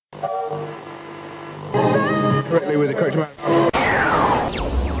correctly with the correct amount.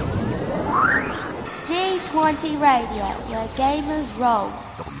 D20 Radio, where gamers roll.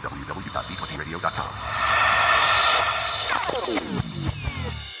 www.d20radio.com.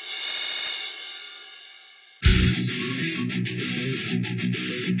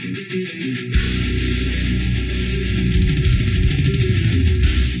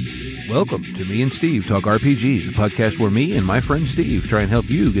 Welcome to Me and Steve Talk RPGs, a podcast where me and my friend Steve try and help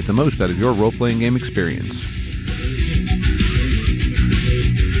you get the most out of your role-playing game experience.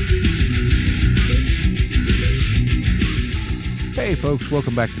 Hey folks,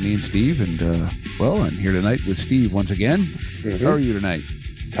 welcome back to Me and Steve, and I'm here tonight with Steve once again. Mm-hmm. How are you tonight?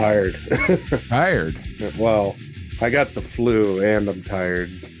 Tired. Tired? Well, I got the flu and I'm tired.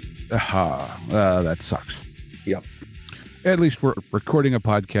 That sucks. Yep. At least we're recording a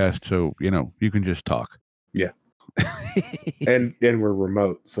podcast, so, you can just talk. Yeah. and we're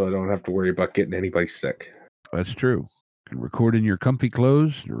remote, so I don't have to worry about getting anybody sick. That's true. You can record in your comfy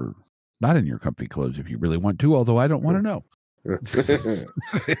clothes, or not in your comfy clothes if you really want to, although I don't want to know.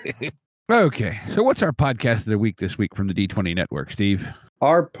 Okay, so what's our podcast of the week this week from the D20 Network, Steve?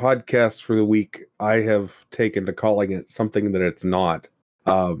 Our podcast for the week, I have taken to calling it something that it's not.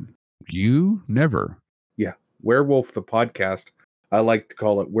 You never. Yeah. Werewolf the Podcast. I like to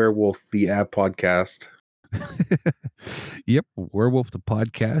call it Werewolf the App Podcast. Yep. Werewolf the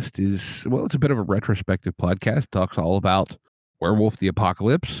Podcast is, it's a bit of a retrospective podcast. Talks all about Werewolf the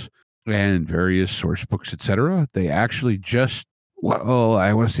Apocalypse and various source books, etc. They actually just,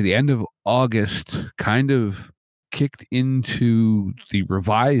 I want to say the end of August, kind of kicked into the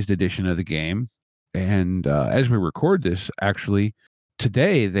revised edition of the game. And as we record this, actually,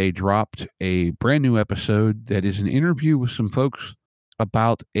 today, they dropped a brand new episode that is an interview with some folks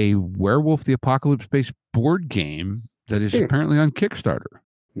about a Werewolf the Apocalypse-based board game that is apparently on Kickstarter.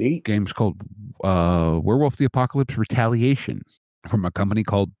 Neat. Game's called Werewolf the Apocalypse Retaliation from a company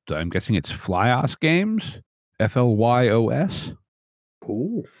called, I'm guessing it's Flyos Games, F-L-Y-O-S.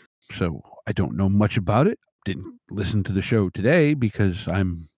 Cool. So I don't know much about it. Didn't listen to the show today because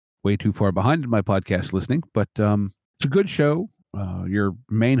I'm way too far behind in my podcast listening, but it's a good show. Your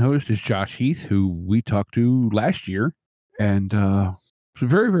main host is Josh Heath, who we talked to last year, and it's a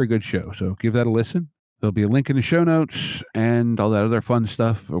very, very good show. So give that a listen. There'll be a link in the show notes and all that other fun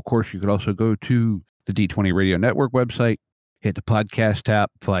stuff. Of course, you could also go to the D20 Radio Network website, hit the podcast tab,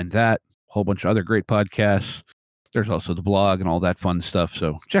 find that, a whole bunch of other great podcasts. There's also the blog and all that fun stuff.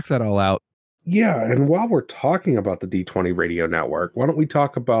 So check that all out. Yeah, and while we're talking about the D20 Radio Network, why don't we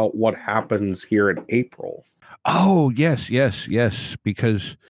talk about what happens here in April? Oh, yes,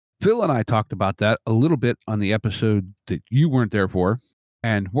 because Phil and I talked about that a little bit on the episode that you weren't there for,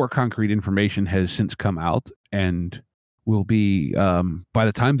 and more concrete information has since come out, and will be, by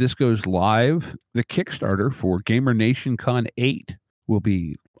the time this goes live, the Kickstarter for Gamer Nation Con 8 will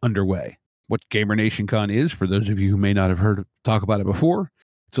be underway. What Gamer Nation Con is, for those of you who may not have heard talk about it before,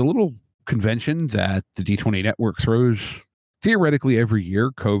 it's a little convention that the D20 Network throws theoretically every year.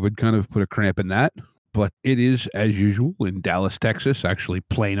 COVID kind of put a cramp in that. But it is, as usual, in Dallas, Texas, actually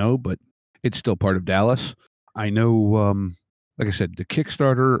Plano, but it's still part of Dallas. I know, like I said, the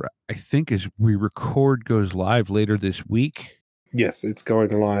Kickstarter, I think as we record, goes live later this week. Yes, it's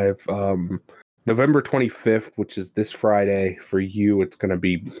going live November 25th, which is this Friday. For you, it's going to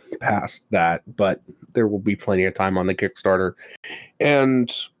be past that, but there will be plenty of time on the Kickstarter. And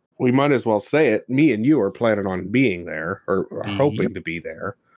we might as well say it, me and you are planning on being there, or are hoping to be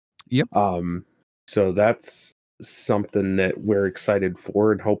there. Yep. So that's something that we're excited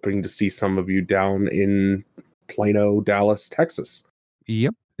for and hoping to see some of you down in Plano, Dallas, Texas.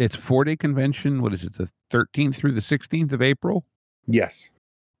 Yep. It's a 4-day convention. What is it, the 13th through the 16th of April? Yes.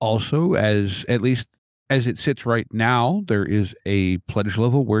 Also, at least as it sits right now, there is a pledge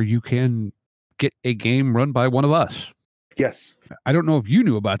level where you can get a game run by one of us. Yes. I don't know if you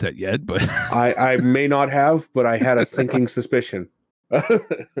knew about that yet, but... I may not have, but I had a sinking suspicion.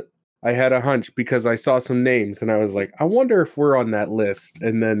 I had a hunch because I saw some names and I was like, I wonder if we're on that list.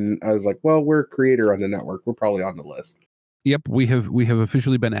 And then I was like, well, we're a creator on the network. We're probably on the list. Yep, we have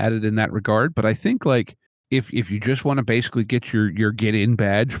officially been added in that regard. But I think if you just want to basically get your get in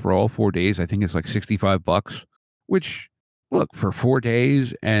badge for all 4 days, I think it's like $65, which look, for 4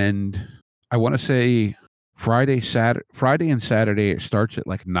 days, and I want to say Friday and Saturday it starts at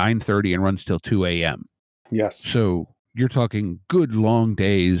like 9:30 and runs till 2 a.m. Yes. So you're talking good long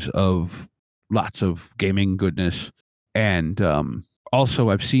days of lots of gaming goodness. And also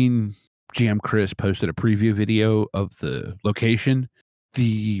I've seen GM Chris posted a preview video of the location.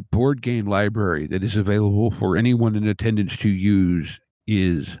 The board game library that is available for anyone in attendance to use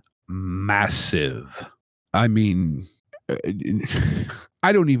is massive. I mean,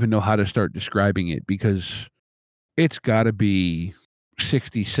 I don't even know how to start describing it because it's got to be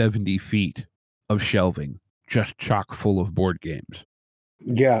 60, 70 feet of shelving, just chock full of board games.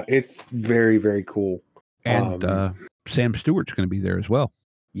 Yeah, it's very, very cool. And Sam Stewart's going to be there as well.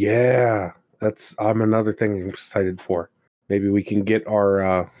 Yeah, I'm another thing I'm excited for. Maybe we can get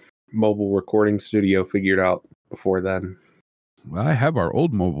our mobile recording studio figured out before then. Well, I have our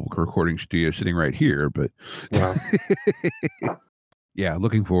old mobile recording studio sitting right here, but Wow. Yeah,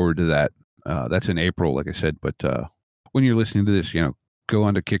 looking forward to that. That's in April, like I said. But when you're listening to this, go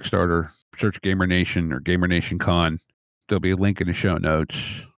onto Kickstarter, search Gamer Nation or Gamer Nation Con. There'll be a link in the show notes.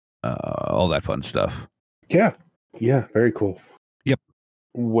 All that fun stuff. Yeah, very cool. Yep.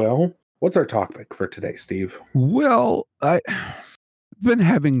 Well, what's our topic for today, Steve? Well, I've been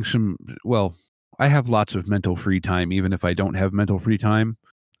having I have lots of mental free time, even if I don't have mental free time,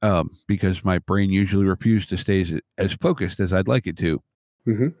 because my brain usually refuses to stay as focused as I'd like it to.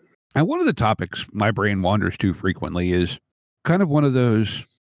 Mm-hmm. And one of the topics my brain wanders to frequently is kind of one of those,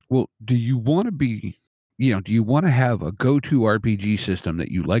 well, do you want to have a go-to RPG system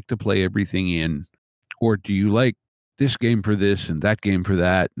that you like to play everything in, or do you like this game for this and that game for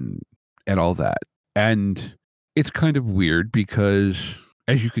that and all that? And it's kind of weird because,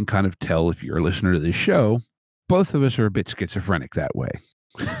 as you can kind of tell if you're a listener to this show, both of us are a bit schizophrenic that way.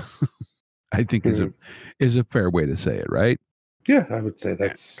 I think is a fair way to say it, right? Yeah, I would say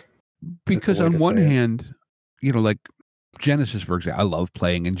that's because on one hand, like Genesis, for example, I love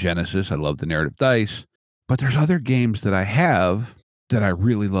playing in Genesis. I love the narrative dice, but there's other games that I have that I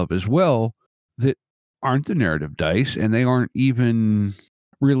really love as well that aren't the narrative dice, and they aren't even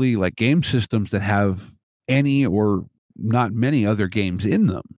really like game systems that have any or not many other games in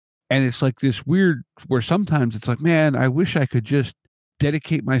them. And it's like this weird where sometimes it's like, man, I wish I could just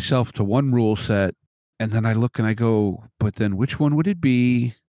dedicate myself to one rule set. And then I look and I go, but then which one would it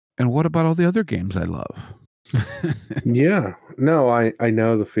be? And what about all the other games I love? Yeah, no, I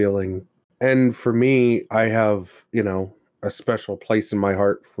know the feeling. And for me, I have, a special place in my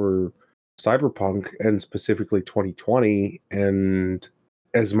heart for Cyberpunk and specifically 2020. And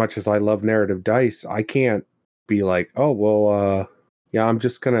as much as I love narrative dice, I can't be like, oh, well, yeah, I'm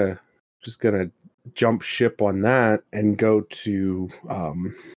just gonna jump ship on that and go to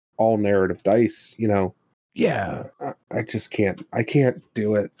all narrative dice, Yeah. I just can't. I can't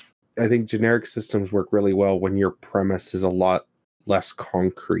do it. I think generic systems work really well when your premise is a lot less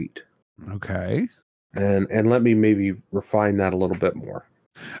concrete. Okay. And let me maybe refine that a little bit more.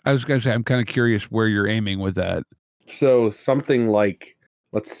 I was going to say, I'm kind of curious where you're aiming with that. So something like,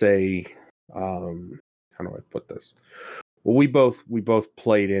 let's say, how do I put this? Well, we both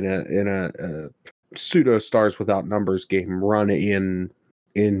played in a pseudo Stars Without Numbers game run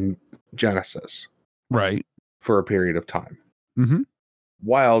in Genesis, right, for a period of time. Mm-hmm.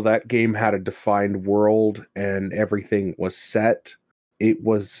 While that game had a defined world and everything was set, it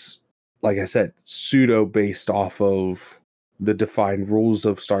was, like I said, pseudo based off of the defined rules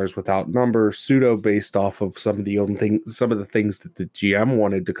of Stars Without Numbers, pseudo based off of some of the things that the GM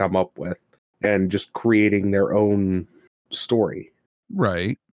wanted to come up with, and just creating their own story.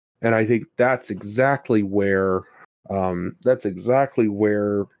 Right. And I think that's exactly where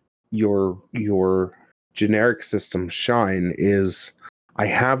your generic systems shine. Is I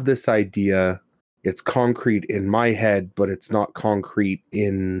have this idea, it's concrete in my head, but it's not concrete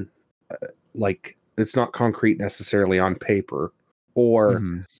in it's not concrete necessarily on paper. Or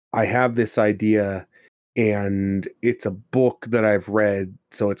I have this idea and it's a book that I've read,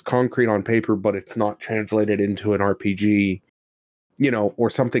 so it's concrete on paper, but it's not translated into an RPG, or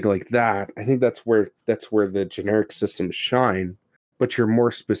something like that. I think that's where the generic systems shine. But your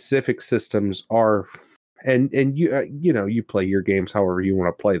more specific systems are, and you you play your games however you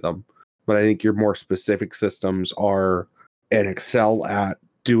want to play them, but I think your more specific systems are and excel at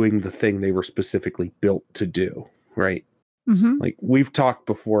doing the thing they were specifically built to do, right? Mm-hmm. Like we've talked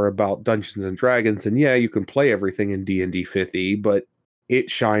before about Dungeons and Dragons, and yeah, you can play everything in D&D 5e, but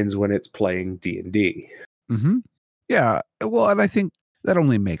it shines when it's playing D&D. Mm-hmm. Yeah, well, and I think that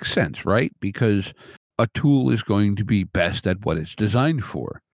only makes sense, right? Because a tool is going to be best at what it's designed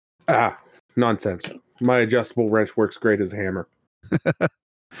for. Nonsense. My adjustable wrench works great as a hammer.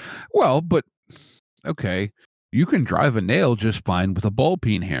 Well, but okay, you can drive a nail just fine with a ball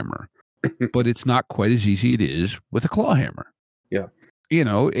peen hammer, but it's not quite as easy it is with a claw hammer. Yeah.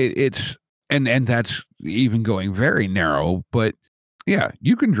 It's and that's even going very narrow, but yeah,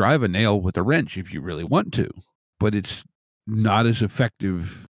 you can drive a nail with a wrench if you really want to, but it's not as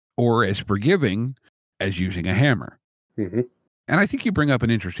effective or as forgiving as using a hammer. Mm-hmm. And I think you bring up an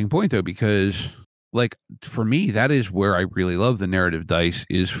interesting point, though, because like for me, that is where I really love the narrative dice,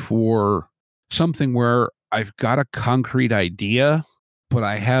 is for something where I've got a concrete idea, but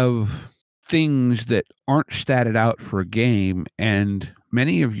I have things that aren't statted out for a game. And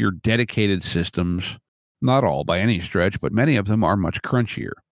many of your dedicated systems, not all by any stretch, but many of them are much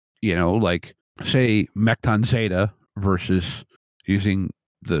crunchier. Like say Mechton Zeta versus using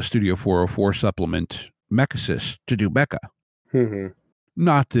the Studio 404 supplement Mechasys to do Mecha. Mm-hmm.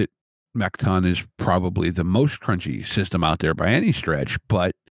 Not that Mechton is probably the most crunchy system out there by any stretch,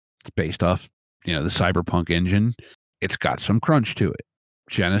 but it's based off, the Cyberpunk engine. It's got some crunch to it.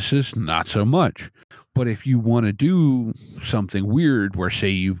 Genesis, not so much. But if you want to do something weird where, say,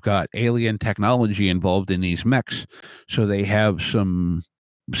 you've got alien technology involved in these mechs, so they have some,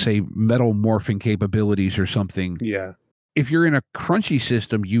 say, metal morphing capabilities or something. Yeah. If you're in a crunchy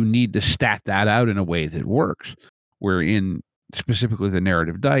system, you need to stat that out in a way that works. Where in specifically the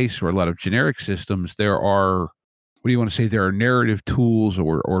narrative dice or a lot of generic systems, there are, what do you want to say, there are narrative tools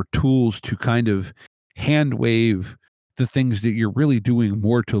or tools to kind of hand wave the things that you're really doing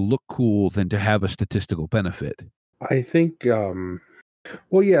more to look cool than to have a statistical benefit. I think,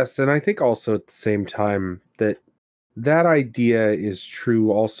 well, yes, and I think also at the same time that idea is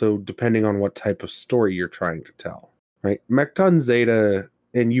true also depending on what type of story you're trying to tell, right? Mechton Zeta,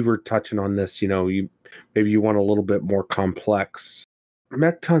 and you were touching on this, maybe you want a little bit more complex.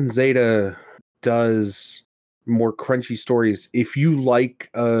 Mechton Zeta does more crunchy stories. If you like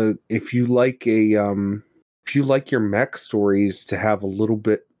your mech stories to have a little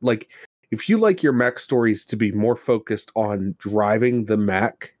bit, like, if you like your mech stories to be more focused on driving the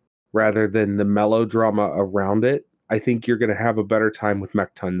mech rather than the melodrama around it, I think you're going to have a better time with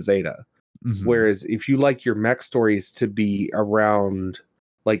Mechton Zeta. Mm-hmm. Whereas if you like your mech stories to be around,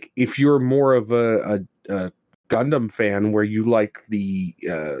 like, if you're more of a Gundam fan where you like the,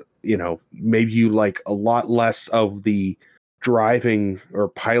 maybe you like a lot less of the driving or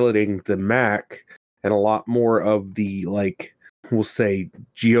piloting the mech and a lot more of the, like, we'll say,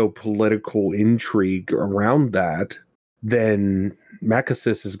 geopolitical intrigue around that, then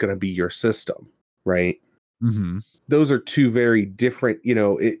Mechasys is going to be your system, right? Mm-hmm. Those are two very different,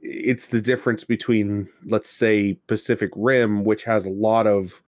 it's the difference between, let's say, Pacific Rim, which has a lot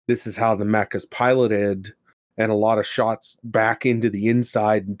of, this is how the mech is piloted, and a lot of shots back into the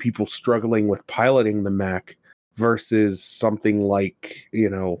inside and people struggling with piloting the mech, versus something like,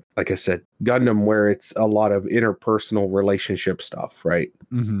 like I said, Gundam, where it's a lot of interpersonal relationship stuff, right?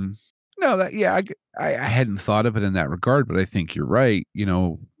 Mm-hmm. No, I hadn't thought of it in that regard, but I think you're right.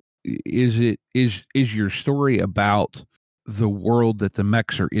 Is your story about the world that the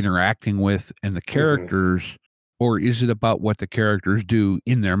mechs are interacting with and the characters, or is it about what the characters do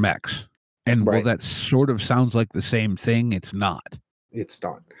in their mechs? And Right. Well, that sort of sounds like the same thing. It's not. It's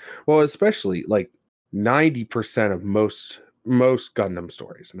not. Well, especially like 90% of most Gundam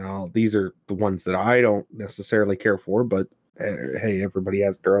stories. Now, these are the ones that I don't necessarily care for, but hey, everybody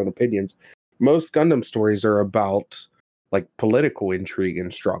has their own opinions. Most Gundam stories are about, like, political intrigue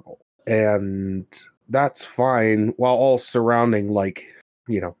and struggle, and that's fine, while all surrounding, like,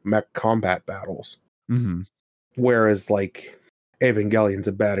 mech combat battles. Mm-hmm. Whereas, like, Evangelion's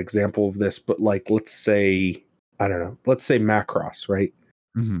a bad example of this, but, like, let's say Macross, right?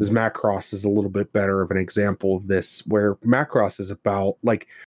 Mm-hmm. Because Macross is a little bit better of an example of this, where Macross is about, like,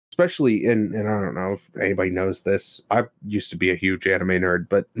 especially and I don't know if anybody knows this, I used to be a huge anime nerd,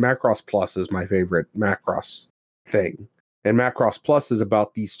 but Macross Plus is my favorite Macross thing. And Macross Plus is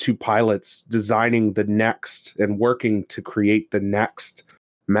about these two pilots designing the next and working to create the next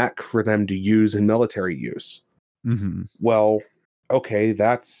mech for them to use in military use. Mm-hmm. Well, okay,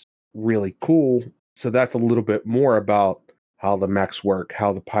 that's really cool. So that's a little bit more about how the mechs work,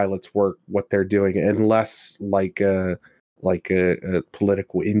 how the pilots work, what they're doing, and less like a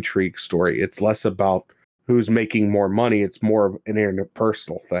political intrigue story. It's less about who's making more money. It's more of an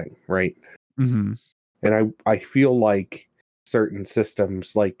interpersonal thing, right? Mm-hmm. And I feel like certain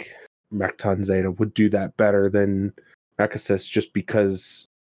systems like Mechton Zeta would do that better than Mechasys, just because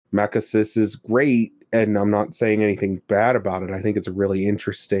Mechasys is great, and I'm not saying anything bad about it. I think it's a really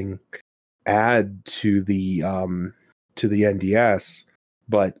interesting add to the NDS,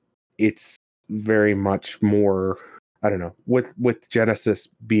 but it's very much more, I don't know, with Genesis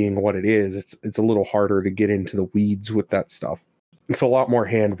being what it is, it's a little harder to get into the weeds with that stuff. It's a lot more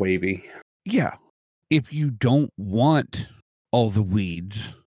hand wavy. Yeah. If you don't want all the weeds,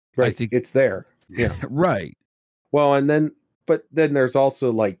 Right. I think it's there. Yeah. Right. Well, but then there's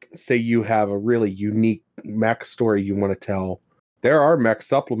also, like, say you have a really unique mech story you want to tell. There are mech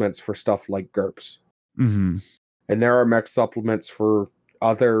supplements for stuff like GURPS. Mm-hmm. And there are mech supplements for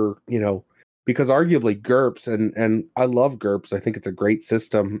other, because arguably GURPS, and I love GURPS. I think it's a great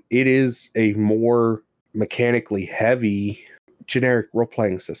system. It is a more mechanically heavy generic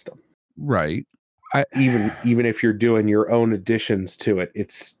role-playing system. Right. Even if you're doing your own additions to it,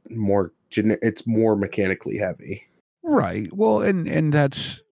 it's more mechanically heavy. Right. Well, and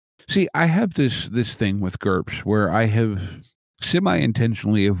that's, see, I have this thing with GURPS where I have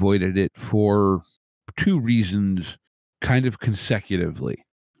semi-intentionally avoided it for two reasons, kind of consecutively.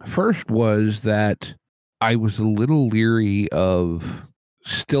 First was that I was a little leery of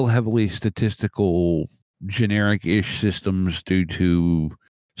still heavily statistical, generic-ish systems due to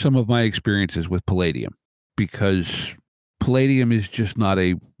some of my experiences with Palladium, because Palladium is just not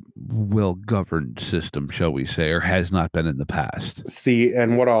a well-governed system, shall we say, or has not been in the past. See,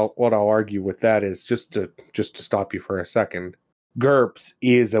 and what I'll argue with that is just to stop you for a second. GURPS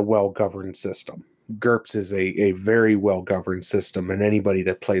is a well-governed system. GURPS is a very well-governed system, and anybody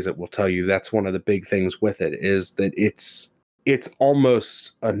that plays it will tell you that's one of the big things with it, is that it's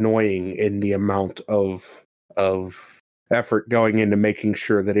almost annoying in the amount of effort going into making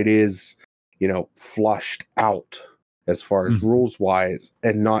sure that it is, flushed out as far as rules wise,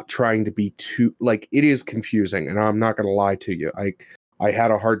 and not trying to be too, like, it is confusing, and I'm not going to lie to you. I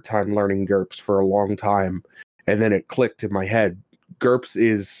had a hard time learning GURPS for a long time, and then it clicked in my head. GURPS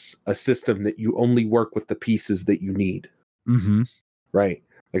is a system that you only work with the pieces that you need. Mm-hmm. Right.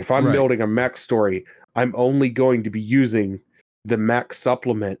 Like if I'm building a mech story, I'm only going to be using the mech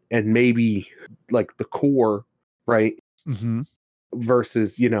supplement and maybe like the core, right? Mm-hmm.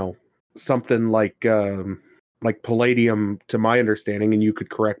 Versus, something like Palladium, to my understanding, and you could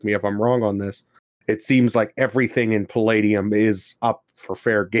correct me if I'm wrong on this. It seems like everything in Palladium is up for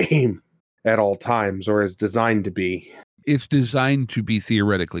fair game at all times, or is designed to be. It's designed to be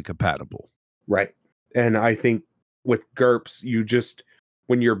theoretically compatible. Right. And I think with GURPS,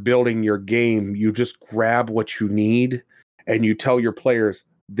 when you're building your game, you just grab what you need and you tell your players,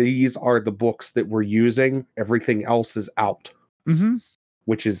 these are the books that we're using. Everything else is out. Mm-hmm.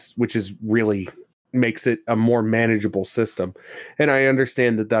 Which is really makes it a more manageable system. And I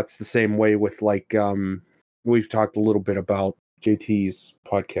understand that that's the same way with we've talked a little bit about JT's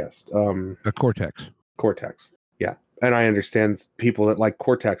podcast. Cortex. Yeah. And I understand people that like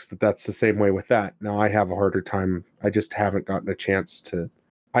Cortex, that's the same way with that. Now I have a harder time. I just haven't gotten a chance to.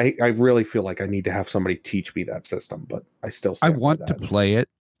 I really feel like I need to have somebody teach me that system, but I still want to play it.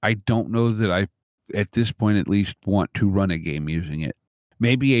 I don't know that I, at this point at least, want to run a game using it.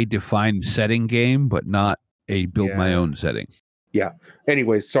 Maybe a defined setting game, but not a build my own setting. Yeah.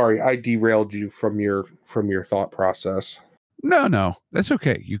 Anyways, sorry, I derailed you from your thought process. No, that's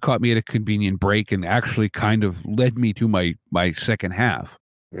okay. You caught me at a convenient break and actually kind of led me to my second half.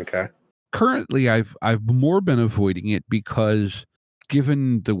 Okay. Currently, I've more been avoiding it because,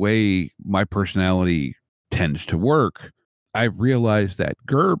 given the way my personality tends to work, I've realized that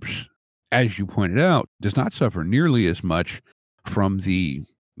GURPS, as you pointed out, does not suffer nearly as much from the,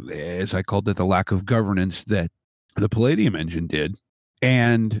 as I called it, the lack of governance that the Palladium engine did.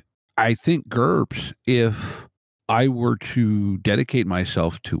 And I think GURPS, if I were to dedicate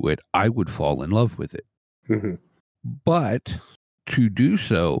myself to it, I would fall in love with it. Mm-hmm. But to do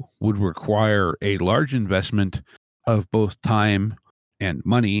so would require a large investment of both time and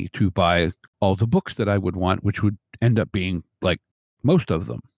money to buy all the books that I would want, which would end up being like most of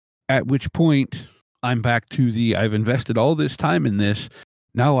them. At which point I'm back to I've invested all this time in this.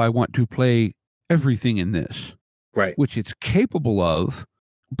 Now I want to play everything in this. Right. Which it's capable of,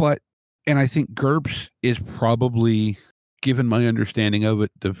 and I think GURPS is probably, given my understanding of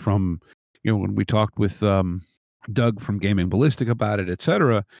it from, when we talked with Doug from Gaming Ballistic about it,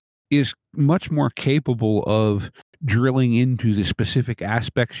 etc., is much more capable of drilling into the specific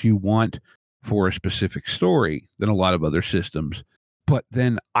aspects you want for a specific story than a lot of other systems. But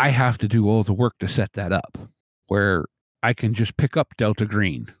then I have to do all the work to set that up, where I can just pick up Delta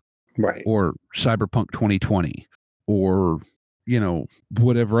Green, right, or Cyberpunk 2020, or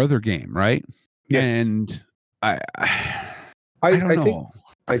whatever other game, right? Yeah. And I don't know.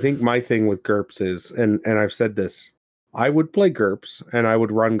 I think my thing with GURPS is, and I've said this, I would play GURPS and I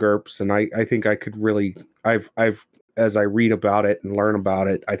would run GURPS, and I think I could really, I've as I read about it and learn about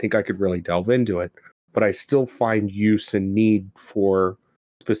it, I think I could really delve into it. But I still find use and need for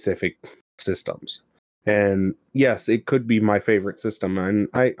specific systems. And yes, it could be my favorite system, and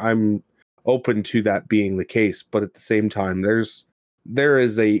I'm open to that being the case. But at the same time, there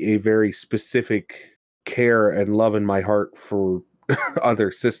is a very specific care and love in my heart for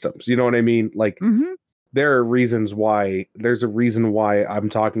other systems. You know what I mean? Like, there are reasons why. There's a reason why I'm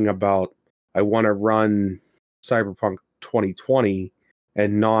talking about I want to run Cyberpunk 2020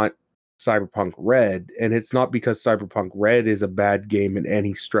 and not Cyberpunk Red, and it's not because Cyberpunk Red is a bad game in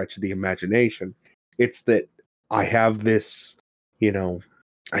any stretch of the imagination. It's that I have this,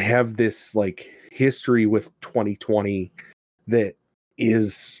 like history with 2020 that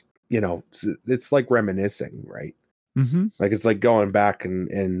is, it's like reminiscing, right? Mm-hmm. Like it's like going back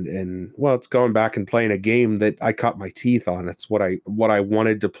and well, it's going back and playing a game that I cut my teeth on. It's what I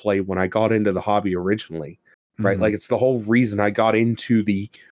wanted to play when I got into the hobby originally, right? Mm-hmm. Like it's the whole reason I got into the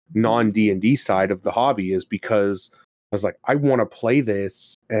non D&D side of the hobby is because I was like, I want to play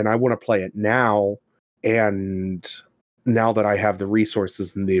this and I want to play it now. And now that I have the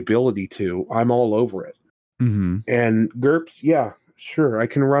resources and the ability to, I'm all over it. Mm-hmm. And GURPS, yeah, sure, I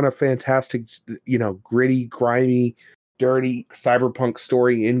can run a fantastic, gritty, grimy, dirty cyberpunk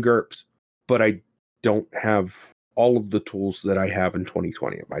story in GURPS, but I don't have all of the tools that I have in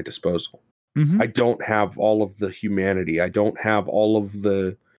 2020 at my disposal. Mm-hmm. I don't have all of the humanity. I don't have all of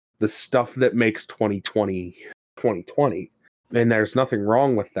the stuff that makes 2020 2020. And there's nothing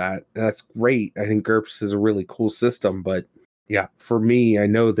wrong with that. That's great. I think GURPS is a really cool system, but yeah, for me, I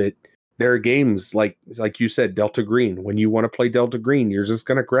know that there are games like you said, Delta Green. When you want to play Delta Green, you're just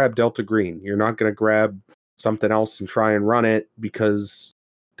going to grab Delta Green. You're not going to grab something else and try and run it because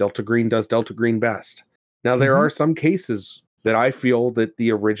Delta Green does Delta Green best. Now, there are some cases that I feel that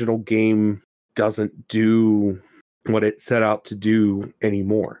the original game doesn't do what it set out to do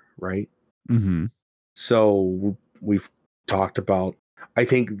anymore, right? Mm-hmm. So we've talked about, I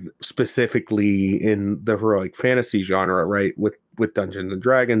think specifically in the heroic fantasy genre, right? With Dungeons and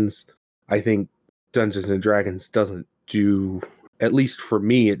Dragons, I think Dungeons and Dragons doesn't do, at least for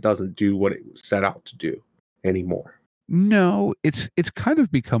me, it doesn't do what it was set out to do anymore. No, it's kind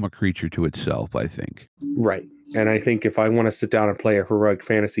of become a creature to itself, I think. Right. And I think if I want to sit down and play a heroic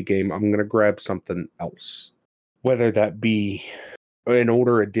fantasy game, I'm going to grab something else. Whether that be an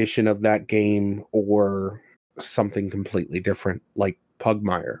older edition of that game or something completely different, like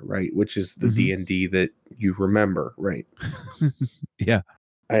Pugmire, right? Which is the D&D that you remember, right? Yeah.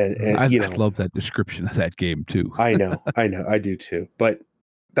 And I love that description of that game too. I know, I do too. But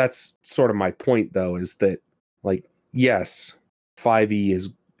that's sort of my point, though, is that, like, yes,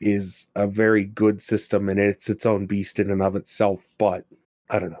 5e is a very good system and it's its own beast in and of itself. But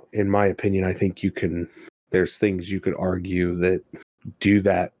I don't know. In my opinion, I think there's things you could argue that do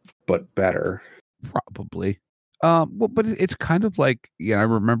that, but better. Probably. Well, but it's kind of like, I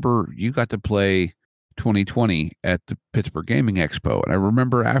remember you got to play 2020 at the Pittsburgh Gaming Expo, and I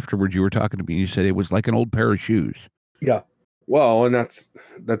remember afterwards you were talking to me and you said it was like an old pair of shoes. Yeah. Well, and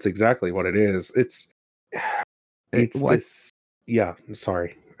that's exactly what it is. It's this. Yeah.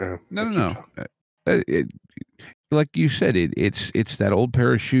 Sorry. No. Like you said, it's that old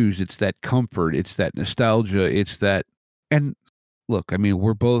pair of shoes. It's that comfort. It's that nostalgia. It's that, and look, I mean,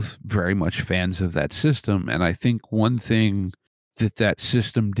 we're both very much fans of that system, and I think one thing that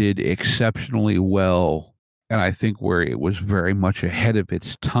system did exceptionally well, and I think where it was very much ahead of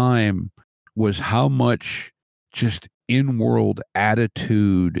its time, was how much just in-world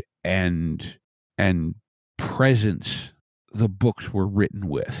attitude and presence the books were written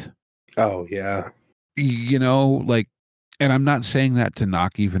with. Oh, yeah. Like, and I'm not saying that to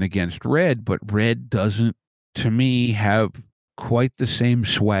knock even against Red, but Red doesn't, to me, have quite the same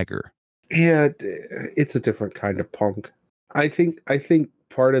swagger. Yeah, it's a different kind of punk. I think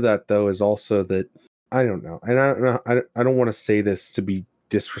part of that, though, is also that, I don't know, and I don't want to say this to be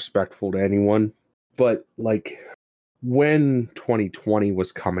disrespectful to anyone, but like when 2020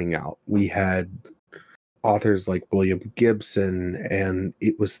 was coming out, we had authors like William Gibson, and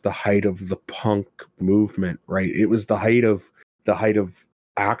it was the height of the punk movement, right? It was the height of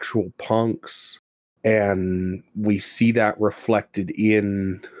actual punks, and we see that reflected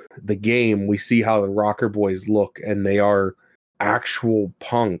in the game. We see how the Rocker Boys look, and they are actual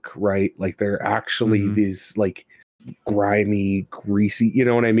punk, right? Like they're actually these like grimy, greasy, you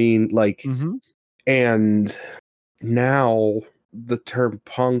know what I mean? Like, and now the term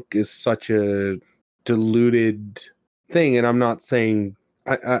punk is such a diluted thing, and I'm not saying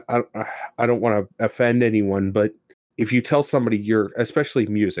I don't want to offend anyone, but if you tell somebody especially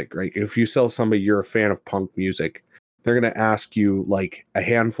music, right? If you tell somebody you're a fan of punk music, they're going to ask you like a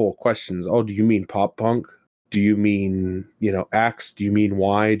handful of questions. Oh, do you mean pop punk? Do you mean, X? Do you mean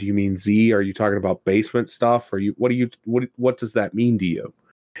Y? Do you mean Z? Are you talking about basement stuff? What does that mean to you?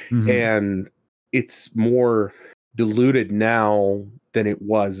 And it's more diluted now than it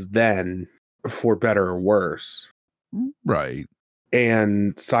was then, for better or worse. Right.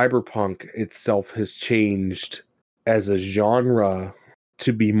 And cyberpunk itself has changed as a genre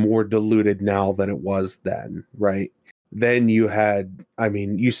to be more diluted now than it was then, right? then you had, I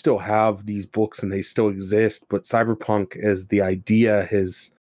mean, you still have these books and they still exist, but cyberpunk as the idea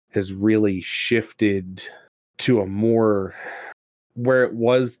has really shifted to a more, where it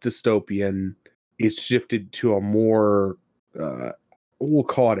was dystopian, it's shifted to a more we'll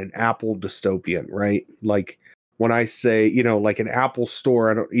call it an Apple dystopian, right? Like when I say, like an Apple store,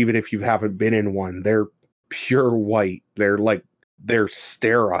 I don't, even if you haven't been in one, they're pure white. They're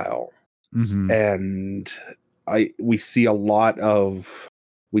sterile. Mm-hmm. And we see a lot of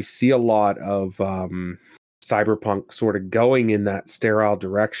cyberpunk sort of going in that sterile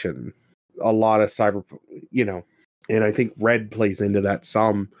direction. A lot of cyberpunk, and I think Red plays into that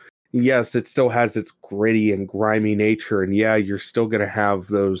some. Yes, it still has its gritty and grimy nature, and yeah, you're still going to have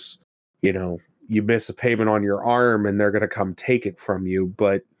those, you miss a payment on your arm and they're going to come take it from you,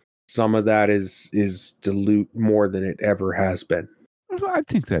 but some of that is dilute more than it ever has been. I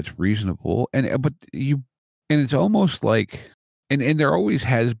think that's reasonable, and it's almost like, and there always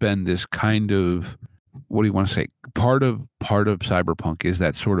has been this kind of, what do you want to say? Part of cyberpunk is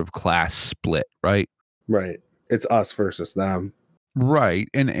that sort of class split, right? Right. It's us versus them. Right,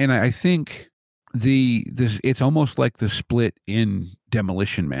 and I think it's almost like the split in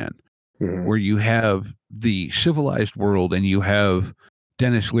Demolition Man, Mhm. where you have the civilized world and you have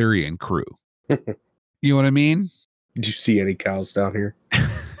Dennis Leary and crew. You know what I mean? Did you see any cows down here?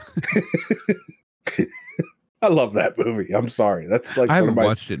 I love that movie. I'm sorry. That's like I haven't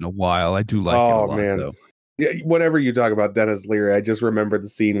watched it in a while. I do like it a lot, man. though. Yeah, whenever you talk about Dennis Leary, I just remember the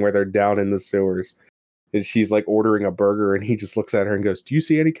scene where they're down in the sewers and she's like ordering a burger and he just looks at her and goes, "Do you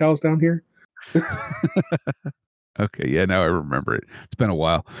see any cows down here?" Okay, yeah, now I remember it. It's been a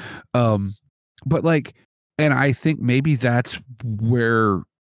while. But like, and I think maybe that's where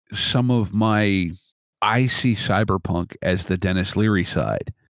some of I see cyberpunk as the Dennis Leary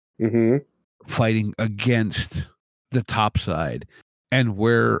side, fighting against the top side, and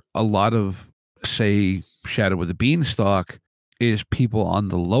where a lot of, say, Shadow of the Beanstalk is people on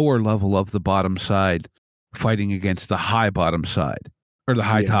the lower level of the bottom side fighting against the high bottom side, or the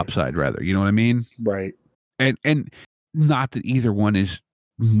high top side, rather. You know what I mean? Right. And not that either one is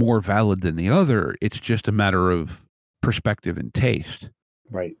more valid than the other. It's just a matter of perspective and taste.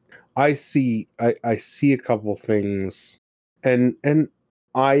 Right. I see a couple things, and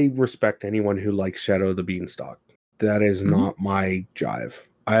I respect anyone who likes Shadow of the Beanstalk. That is not my jive.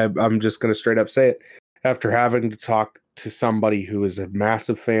 I'm just going to straight up say it. After having to talk to somebody who is a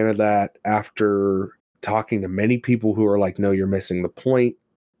massive fan of that, after talking to many people who are like, "No, you're missing the point,"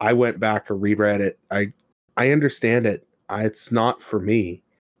 I went back and reread it. I understand it. It's not for me.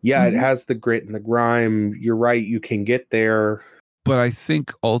 Yeah, it has the grit and the grime. You're right. You can get there. But I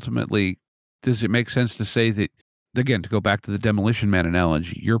think ultimately, does it make sense to say that, again, to go back to the Demolition Man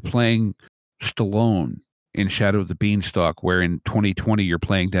analogy, you're playing Stallone in Shadow of the Beanstalk, where in 2020 you're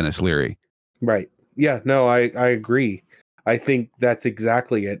playing Dennis Leary? Right. Yeah, no, I agree. I think that's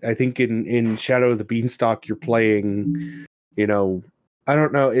exactly it. I think in Shadow of the Beanstalk you're playing, I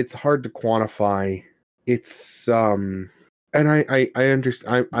don't know, it's hard to quantify. It's and I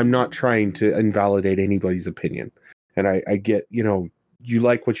understand. I'm not trying to invalidate anybody's opinion. And I get, you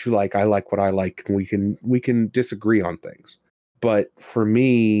like what you like, I like what I like, and we can disagree on things. But for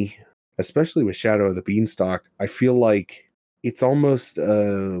me, especially with Shadow of the Beanstalk, I feel like it's almost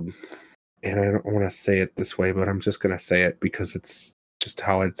and I don't want to say it this way, but I'm just going to say it because it's just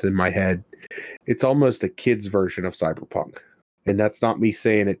how it's in my head. It's almost a kid's version of cyberpunk. And that's not me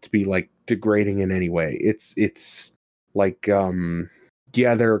saying it to be like degrading in any way. It's like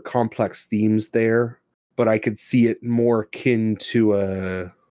yeah, there are complex themes there, but I could see it more akin to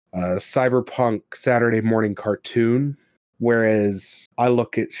a cyberpunk Saturday morning cartoon. Whereas I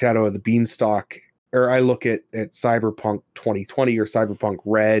look at Shadow of the Beanstalk, or I look at Cyberpunk 2020 or Cyberpunk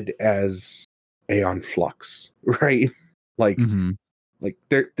Red as Aeon Flux, right? Like, like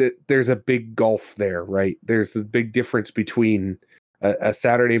there's a big gulf there, right? There's a big difference between a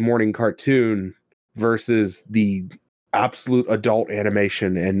Saturday morning cartoon versus the absolute adult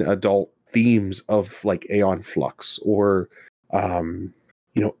animation and adult themes of like Aeon Flux or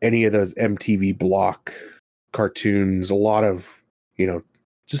any of those MTV Block cartoons. A lot of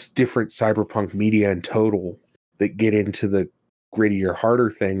just different cyberpunk media in total that get into the grittier, harder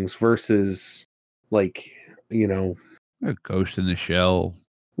things versus like a Ghost in the Shell.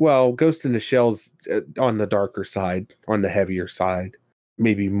 Well, Ghost in the Shell's on the darker side, on the heavier side,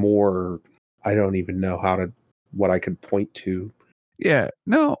 maybe more. I don't even know what I could point to. Yeah,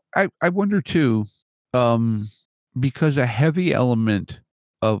 no, I wonder too, because a heavy element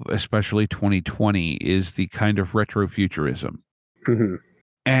of especially 2020 is the kind of retrofuturism.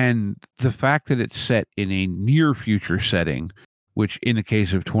 And the fact that it's set in a near future setting, which in the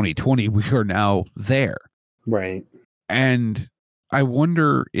case of 2020, we are now there. Right. And I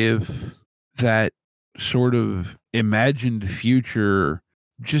wonder if that sort of imagined future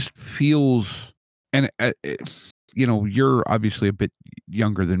just feels, and you're obviously a bit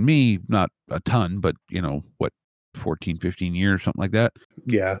younger than me, not a ton, but 14, 15 years, something like that.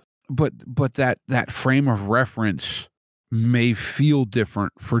 Yeah. But that frame of reference may feel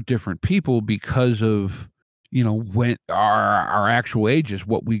different for different people because of, when our actual age is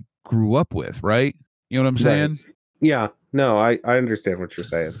what we grew up with, right? You know what I'm saying? Right. Yeah. No, I understand what you're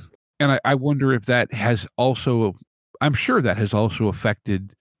saying. And I wonder if that has also, I'm sure that has also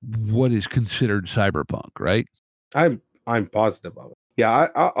affected what is considered cyberpunk, right? I'm positive of it. Yeah,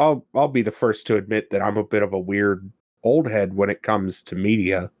 I'll be the first to admit that I'm a bit of a weird old head when it comes to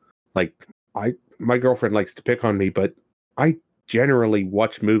media. Like my girlfriend likes to pick on me, but I generally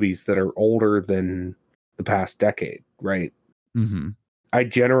watch movies that are older than the past decade, right? Mm-hmm. I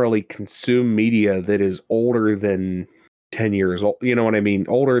generally consume media that is older than 10 years old. You know what I mean?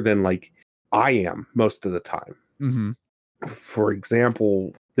 Older than like I am most of the time. Mm-hmm. For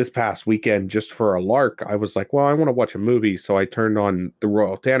example, this past weekend, just for a lark, I was like, well, I want to watch a movie. So I turned on The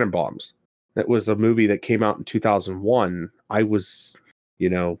Royal Tenenbaums. That was a movie that came out in 2001. I was,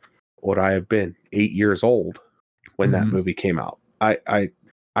 what I have been, 8 years old when that movie came out. I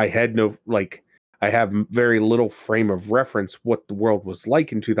had no, I have very little frame of reference what the world was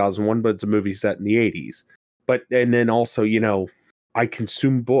like in 2001, but it's a movie set in the 80s. And then also, I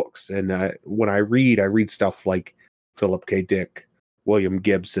consume books. And when I read stuff like Philip K. Dick, William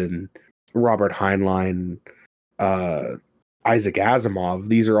Gibson, Robert Heinlein, Isaac Asimov.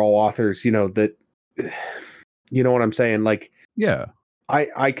 These are all authors, that, you know what I'm saying? Like, yeah,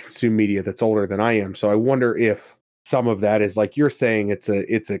 I consume media that's older than I am. So I wonder if some of that is like you're saying, it's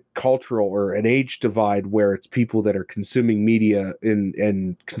a cultural or an age divide where it's people that are consuming media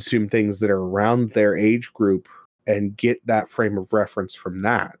and consume things that are around their age group and get that frame of reference from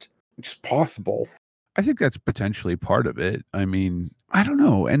that. It's possible. I think that's potentially part of it. I mean, I don't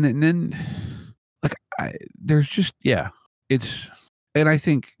know. And then like, there's just, and I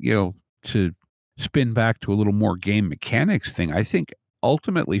think, to spin back to a little more game mechanics thing, I think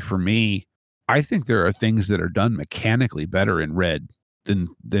ultimately for me, I think there are things that are done mechanically better in Red than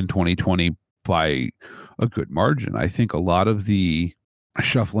 2020 by a good margin. I think a lot of the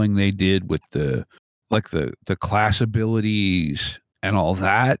shuffling they did with the class abilities and all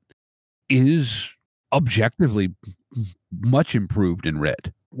that is objectively much improved in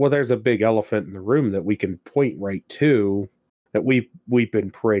Red. Well, there's a big elephant in the room that we can point right to that we've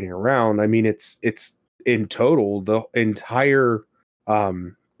been parading around. I mean, it's in total the entire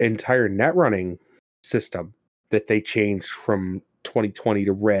net running system that they changed from 2020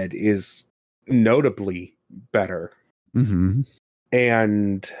 to Red is notably better. Mm-hmm.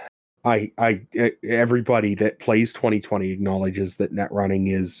 And everybody that plays 2020 acknowledges that net running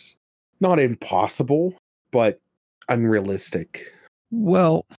is not impossible, but unrealistic.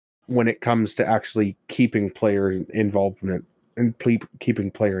 Well, when it comes to actually keeping player involvement and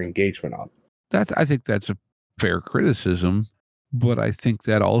keeping player engagement up. I think that's a fair criticism, but I think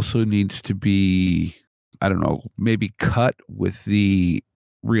that also needs to be, I don't know, maybe cut with the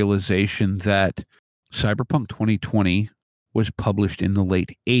realization that Cyberpunk 2020 was published in the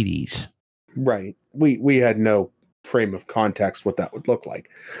late 80s. Right. We had no frame of context what that would look like.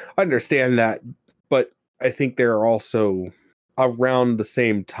 I understand that, but I think there are also around the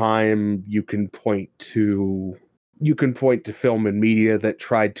same time you can point to film and media that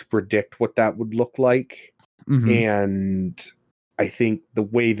tried to predict what that would look like. Mm-hmm. And I think the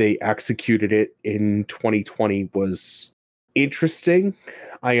way they executed it in 2020 was interesting.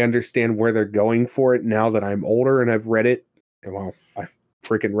 I understand where they're going for it now that I'm older and I've read it. Well, I've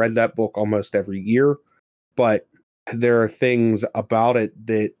freaking read that book almost every year, but there are things about it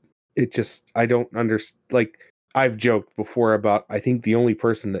that it just, I don't understand. Like, I've joked before about, I think the only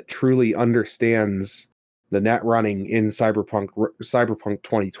person that truly understands the net running in Cyberpunk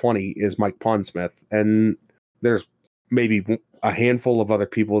 2020 is Mike Pondsmith. And there's maybe a handful of other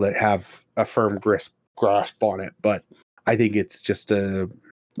people that have a firm grasp on it. But I think it's just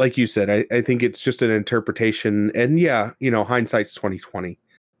like you said, I think it's just an interpretation. And yeah, hindsight's 2020.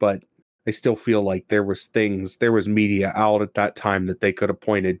 But I still feel like there was media out at that time that they could have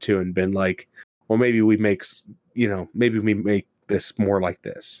pointed to and been like, well, maybe we make this more like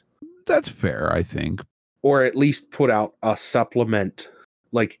this. That's fair, I think. Or at least put out a supplement.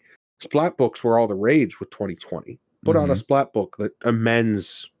 Like, splat books were all the rage with 2020. Put out a splat book that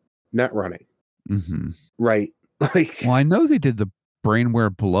amends net running. Mm-hmm. Right. Like, well, I know they did the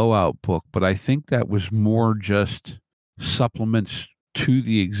Brainware Blowout book, but I think that was more just supplements to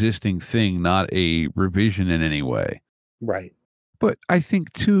the existing thing, not a revision in any way. Right. But I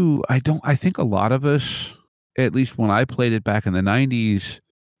think too, I think a lot of us, at least when I played it back in the 90s,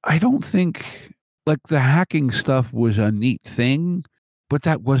 I don't think like the hacking stuff was a neat thing, but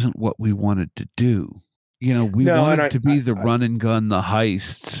that wasn't what we wanted to do. You know, we No, and wanted to be the run and gun, the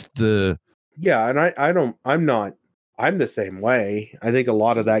heists, yeah, and I'm the same way. I think a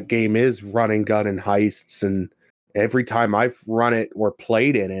lot of that game is run and gun and heists, and every time I've run it or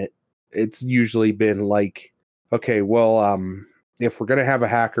played in it, it's usually been like, okay, well, if we're gonna have a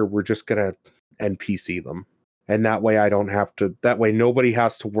hacker, we're just gonna NPC them. And that way that way nobody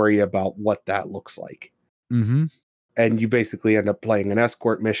has to worry about what that looks like. Mm-hmm. And you basically end up playing an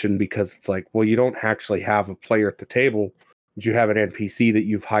escort mission because it's like, well, you don't actually have a player at the table, but you have an NPC that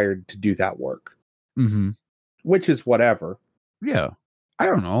you've hired to do that work. Mm-hmm. Which is whatever. Yeah. I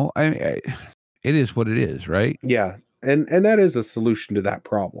don't know. It is what it is, right? Yeah. And that is a solution to that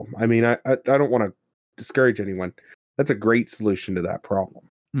problem. I mean, I don't want to discourage anyone. That's a great solution to that problem.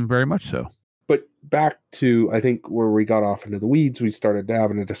 Very much so. But back to, I think, where we got off into the weeds, we started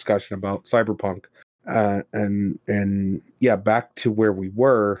having a discussion about Cyberpunk. And yeah, back to where we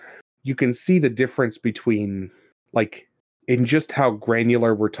were, you can see the difference between, like, in just how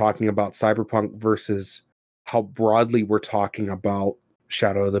granular we're talking about Cyberpunk versus how broadly we're talking about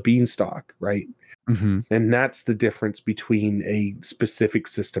Shadow of the Beanstalk, right? Mm-hmm. And that's the difference between a specific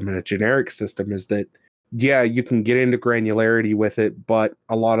system and a generic system, is that, yeah, you can get into granularity with it, but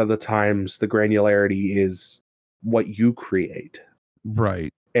a lot of the times the granularity is what you create.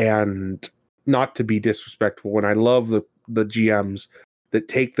 Right. And not to be disrespectful, and I love the GMs that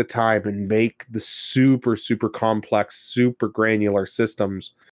take the time and make the super, super complex, super granular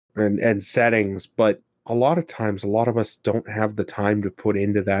systems and settings, but a lot of times, a lot of us don't have the time to put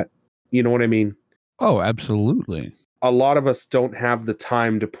into that. You know what I mean? Oh, absolutely. A lot of us don't have the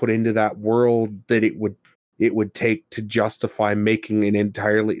time to put into that world that it would take to justify making an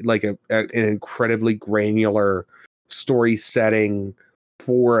entirely, like, an incredibly granular story setting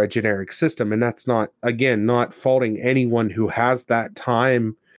for a generic system. And that's not, again, not faulting anyone who has that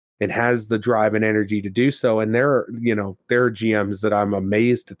time and has the drive and energy to do so. And there are GMs that I'm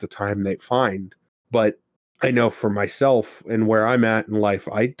amazed at the time they find. But I know for myself and where I'm at in life,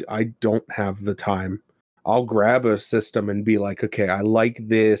 I don't have the time. I'll grab a system and be like, okay, I like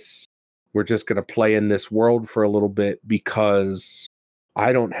this. We're just going to play in this world for a little bit because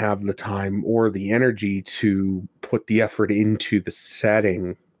I don't have the time or the energy to put the effort into the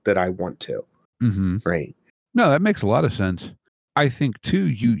setting that I want to. Mm-hmm. Right. No, that makes a lot of sense. I think too,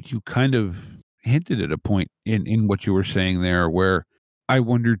 you kind of hinted at a point in what you were saying there where I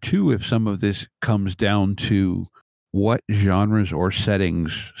wonder too if some of this comes down to what genres or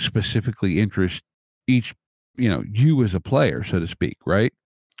settings specifically interest each, you as a player, so to speak, right?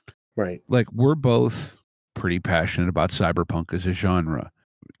 Right. Like, we're both pretty passionate about cyberpunk as a genre.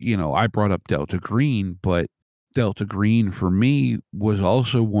 I brought up Delta Green, but Delta Green for me was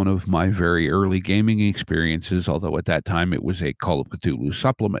also one of my very early gaming experiences, although at that time it was a Call of Cthulhu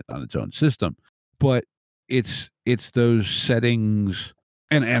supplement on its own system. But it's those settings,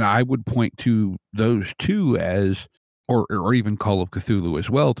 and I would point to those two as, or even Call of Cthulhu as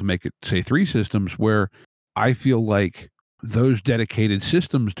well, to make it, say, 3 systems, where I feel like those dedicated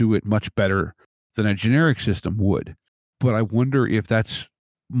systems do it much better than a generic system would. But I wonder if that's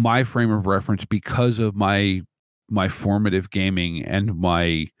my frame of reference because of my formative gaming and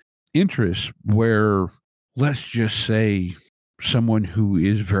my interests, where, let's just say, someone who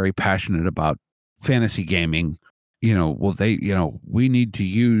is very passionate about fantasy gaming, we need to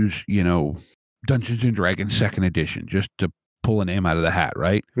use, Dungeons and Dragons 2nd edition, just to pull a name out of the hat,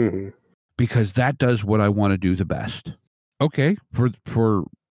 right? Mm-hmm. Because that does what I want to do the best. Okay, for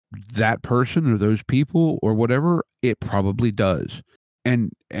that person or those people or whatever, it probably does.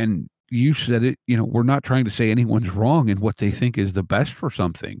 And you said it, we're not trying to say anyone's wrong in what they think is the best for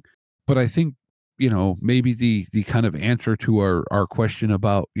something. But I think, maybe the kind of answer to our question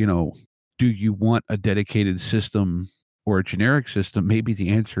about, do you want a dedicated system or a generic system? Maybe the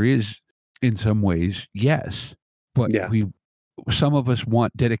answer is, in some ways, yes. But Yeah. some of us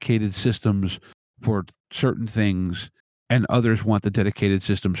want dedicated systems for certain things, and others want the dedicated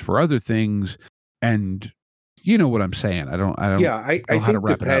systems for other things. And you know what I'm saying. I don't Yeah, I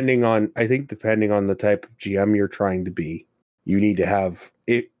think depending on the type of GM you're trying to be, you need to have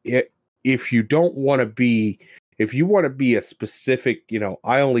it. If you want to be a specific,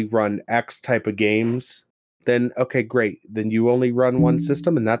 I only run X type of games, then okay, great. Then you only run one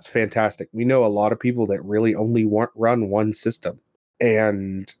system, and that's fantastic. We know a lot of people that really only run one system,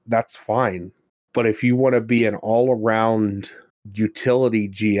 and that's fine. But if you want to be an all-around utility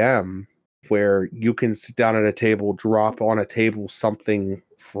GM where you can sit down at a table, drop on a table something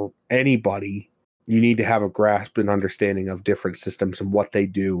for anybody, you need to have a grasp and understanding of different systems and what they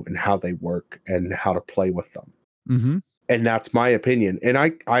do and how they work and how to play with them. Mm-hmm. And that's my opinion. And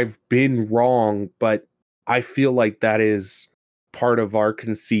I've been wrong, but I feel like that is part of our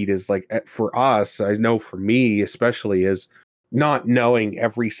conceit is like for us, I know for me especially, is not knowing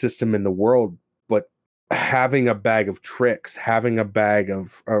every system in the world, but having a bag of tricks, having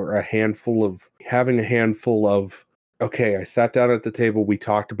a handful of, okay, I sat down at the table, we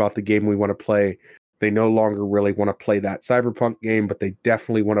talked about the game we want to play. They no longer really want to play that Cyberpunk game, but they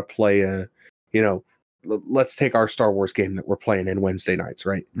definitely want to play let's take our Star Wars game that we're playing in Wednesday nights,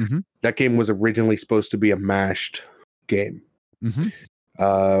 right? Mm-hmm. That game was originally supposed to be a mashed game.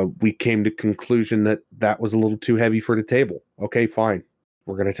 Mm-hmm. We came to conclusion that was a little too heavy for the table. Okay, fine.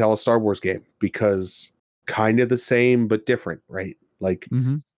 We're going to tell a Star Wars game because kind of the same but different, right? Like,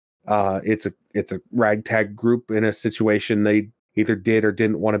 Mm-hmm. it's a ragtag group in a situation they either did or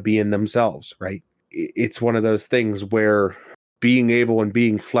didn't want to be in themselves, right? It's one of those things where being able and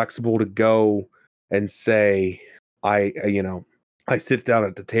being flexible to go and say, I sit down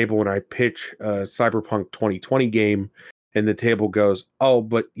at the table and I pitch a Cyberpunk 2020 game, and the table goes, oh,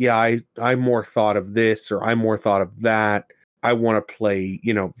 but yeah, I more thought of this or I more thought of that. I want to play,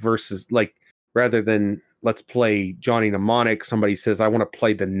 versus like rather than let's play Johnny Mnemonic, somebody says I want to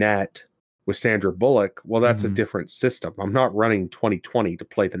play the Net with Sandra Bullock. Well, that's a different system. I'm not running 2020 to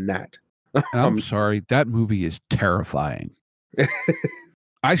play the Net. I'm sorry, that movie is terrifying.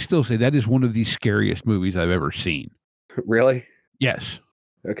 I still say that is one of the scariest movies I've ever seen. Really? Yes.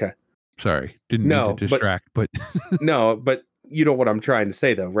 Okay. Sorry. Didn't mean to distract, but no, but you know what I'm trying to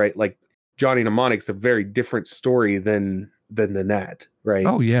say though, right? Like Johnny Mnemonic's a very different story than the Net, right?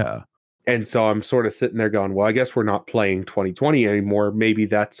 Oh yeah. And so I'm sort of sitting there going, well, I guess we're not playing 2020 anymore. Maybe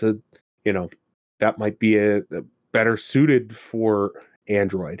that's that might be a better suited for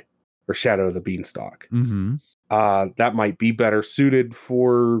Android or Shadow of the Beanstalk. Mm-hmm. That might be better suited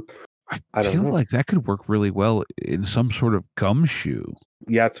for, I don't feel know. like that could work really well in some sort of gumshoe.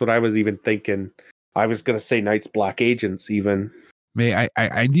 Yeah, that's what I was even thinking. I was going to say Night's Black Agents even.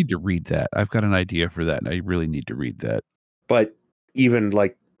 I need to read that. I've got an idea for that, and I really need to read that. But even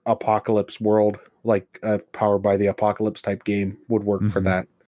like Apocalypse World, like a Powered by the Apocalypse type game would work for that.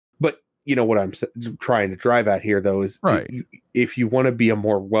 But you know what I'm trying to drive at here, though, is right. If you want to be a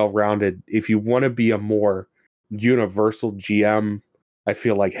more well-rounded, if you want to be a more universal GM, I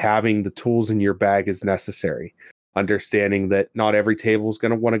feel like having the tools in your bag is necessary. Understanding that not every table is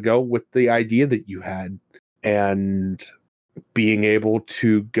going to want to go with the idea that you had, and being able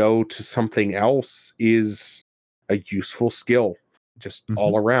to go to something else is a useful skill, just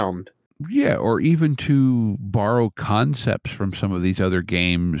all around. Yeah, or even to borrow concepts from some of these other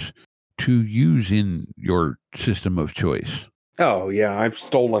games to use in your system of choice. Oh, yeah, I've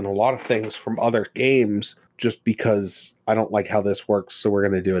stolen a lot of things from other games just because I don't like how this works, so we're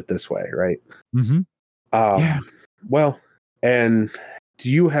going to do it this way, right? Mm-hmm. Yeah. Well, and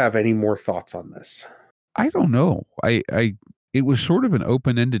do you have any more thoughts on this? I don't know. It was sort of an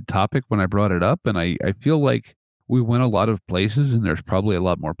open-ended topic when I brought it up, and I feel like we went a lot of places, and there's probably a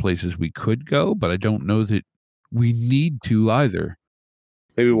lot more places we could go, but I don't know that we need to either.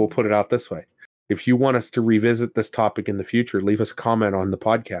 Maybe we'll put it out this way. If you want us to revisit this topic in the future, leave us a comment on the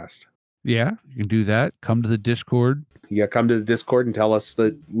podcast. Yeah, you can do that. Come to the Discord. Yeah, come to the Discord and tell us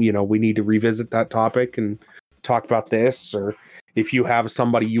that, we need to revisit that topic and talk about this. Or if you have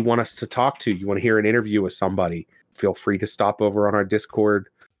somebody you want us to talk to, you want to hear an interview with somebody, feel free to stop over on our Discord,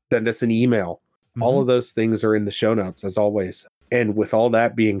 send us an email. All of those things are in the show notes, as always. And with all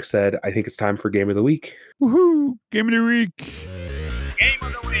that being said, I think it's time for Game of the Week. Woohoo! Game of the Week! Game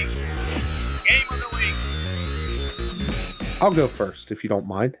of the Week! Game of the Week! I'll go first, if you don't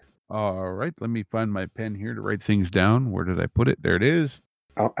mind. All right, let me find my pen here to write things down. Where did I put it? There it is.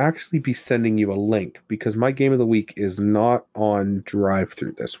 I'll actually be sending you a link because my Game of the Week is not on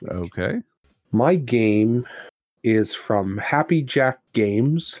Drive-Thru this week. Okay. My game is from Happy Jack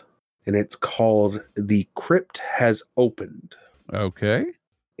Games, and it's called The Crypt Has Opened. Okay.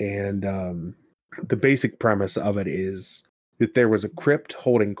 And the basic premise of it is that there was a crypt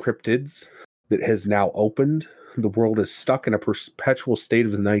holding cryptids that has now opened. The world is stuck in a perpetual state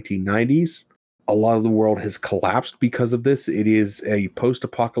of the 1990s. A lot of the world has collapsed because of this. It is a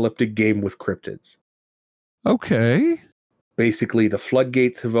post-apocalyptic game with cryptids. Okay. Basically, the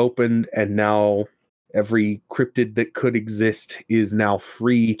floodgates have opened, and now every cryptid that could exist is now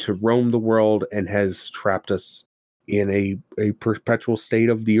free to roam the world and has trapped us in a perpetual state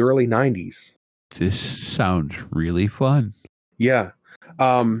of the early 90s. This sounds really fun. Yeah.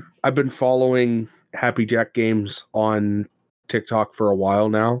 I've been following Happy Jack Games on TikTok for a while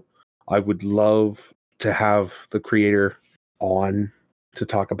now. I would love to have the creator on to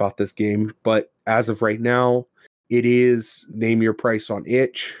talk about this game, but as of right now, it is name your price on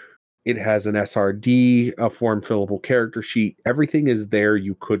itch. It has an SRD, a form fillable character sheet. Everything is there.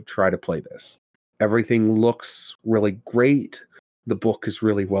 You could try to play this. Everything looks really great. The book is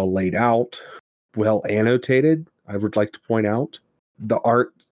really well laid out, well annotated, I would like to point out. The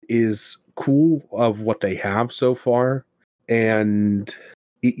art is cool of what they have so far, and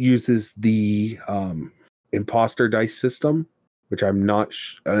it uses the imposter dice system, which I'm not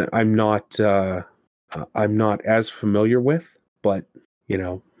as familiar with, but you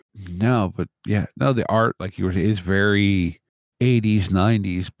know. No, but yeah, no, the art, like you were saying, is very 80s,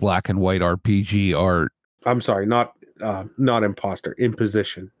 90s black and white RPG art. I'm sorry, not imposter,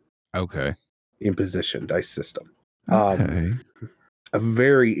 imposition. Okay. Imposition dice system. Okay. A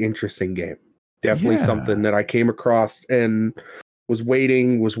very interesting game. Definitely something that I came across and was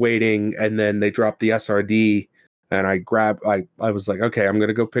waiting, and then they dropped the SRD, and I was like, okay, I'm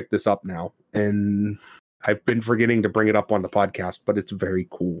gonna go pick this up now. And I've been forgetting to bring it up on the podcast, but it's very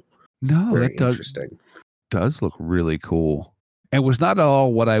cool. No, very that interesting. does look really cool. It was not at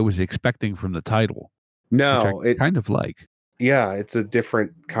all what I was expecting from the title. No, which I kind of like. Yeah, it's a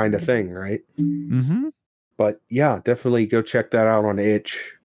different kind of thing, right? Mm-hmm. But yeah, definitely go check that out on itch.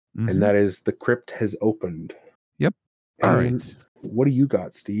 Mm-hmm. And that is The Crypt Has Opened. Yep. All right. What do you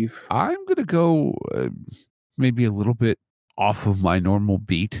got, Steve? I'm going to go maybe a little bit off of my normal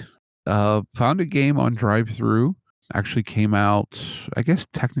beat. Found a game on DriveThru. Actually came out, I guess,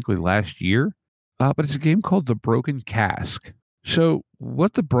 technically last year. But it's a game called The Broken Cask. So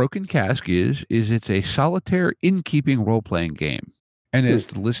what The Broken Cask is it's a solitaire innkeeping role-playing game. And as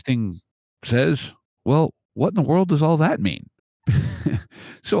the listing says, well, what in the world does all that mean?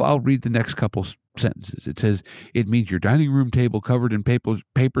 So I'll read the next couple sentences. It says, it means your dining room table covered in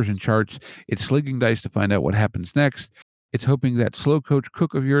papers and charts. It's slinging dice to find out what happens next. It's hoping that slow coach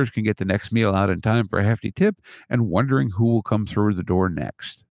cook of yours can get the next meal out in time for a hefty tip and wondering who will come through the door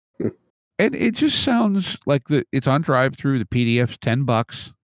next. And it just sounds like it's on DriveThru. The PDF's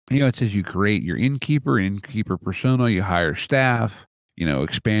 $10. You know, it says you create your innkeeper persona, you hire staff, you know,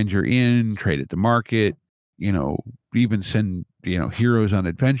 expand your inn, trade at the market, you know, even send, you know, heroes on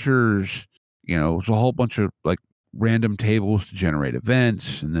adventures, you know, it's a whole bunch of like random tables to generate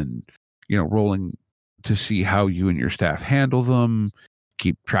events, and then, you know, rolling to see how you and your staff handle them,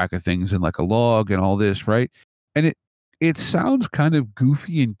 keep track of things in like a log and all this, right? And it sounds kind of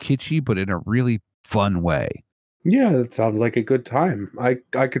goofy and kitschy, but in a really fun way. Yeah, that sounds like a good time. I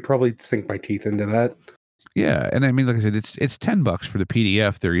could probably sink my teeth into that. Yeah, and I mean, like I said, it's $10 for the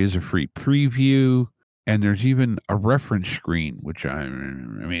PDF. There is a free preview, and there's even a reference screen, which I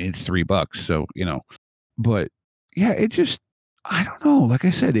mean, it's $3, so you know. But yeah, it just, I don't know. Like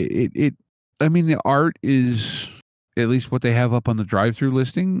I said, I mean, the art is, at least what they have up on the DriveThru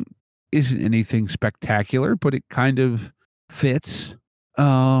listing, isn't anything spectacular, but it kind of fits.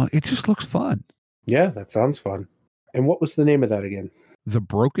 It just looks fun. Yeah, that sounds fun. And what was the name of that again? The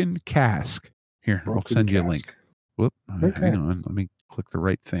Broken Cask. Here, I'll send you a link. Whoop. Okay. Hang on. Let me click the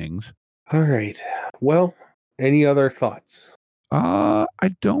right things. All right. Well, any other thoughts? I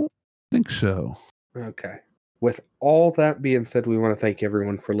don't think so. Okay. With all that being said, we want to thank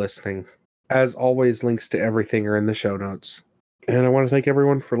everyone for listening. As always, links to everything are in the show notes. And I want to thank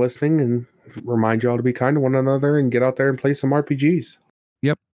everyone for listening and remind you all to be kind to one another and get out there and play some RPGs.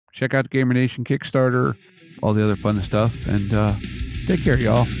 Yep. Check out Gamer Nation Kickstarter, all the other fun stuff, and take care,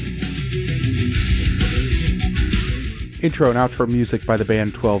 y'all. Intro and outro music by the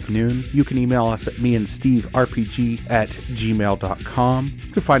band 12 Noon. You can email us at meandsteverpg@gmail.com.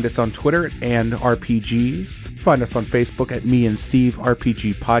 You can find us on Twitter and RPGs. Find us on Facebook at Me and Steve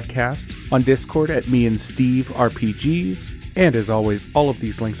RPG Podcast, on Discord at Me and Steve RPGs, and as always, all of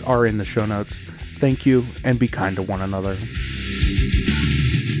these links are in the show notes. Thank you, and be kind to one another.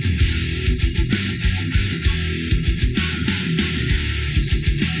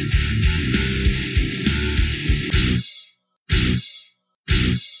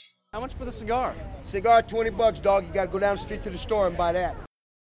 How much for the cigar? Cigar, $20, dog. You gotta go down the street to the store and buy that.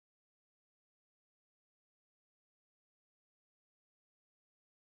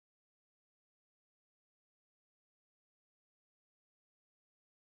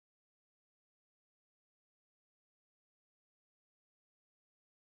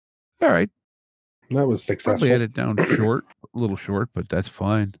 All right. That was successful. Probably had it down short, a little short, but that's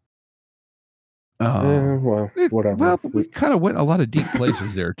fine. Well, whatever. Well, we kind of went a lot of deep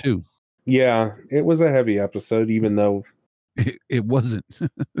places there too. Yeah, it was a heavy episode, even though, It wasn't,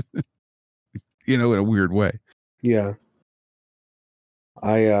 in a weird way. yeah.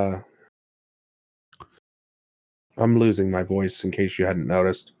 I'm losing my voice in case you hadn't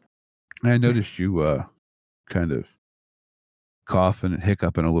noticed. I noticed you kind of coughing and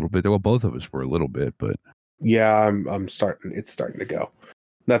hiccuping a little bit. Well, both of us were a little bit, but Yeah, I'm starting. It's starting to go.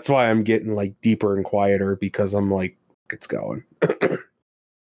 That's why I'm getting like deeper and quieter, because I'm like, it's going.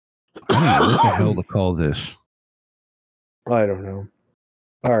 I don't know what the hell to call this. I don't know.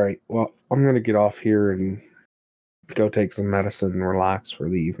 All right. Well, I'm gonna get off here and go take some medicine and relax for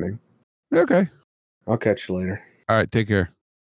the evening. Okay. I'll catch you later. All right. Take care.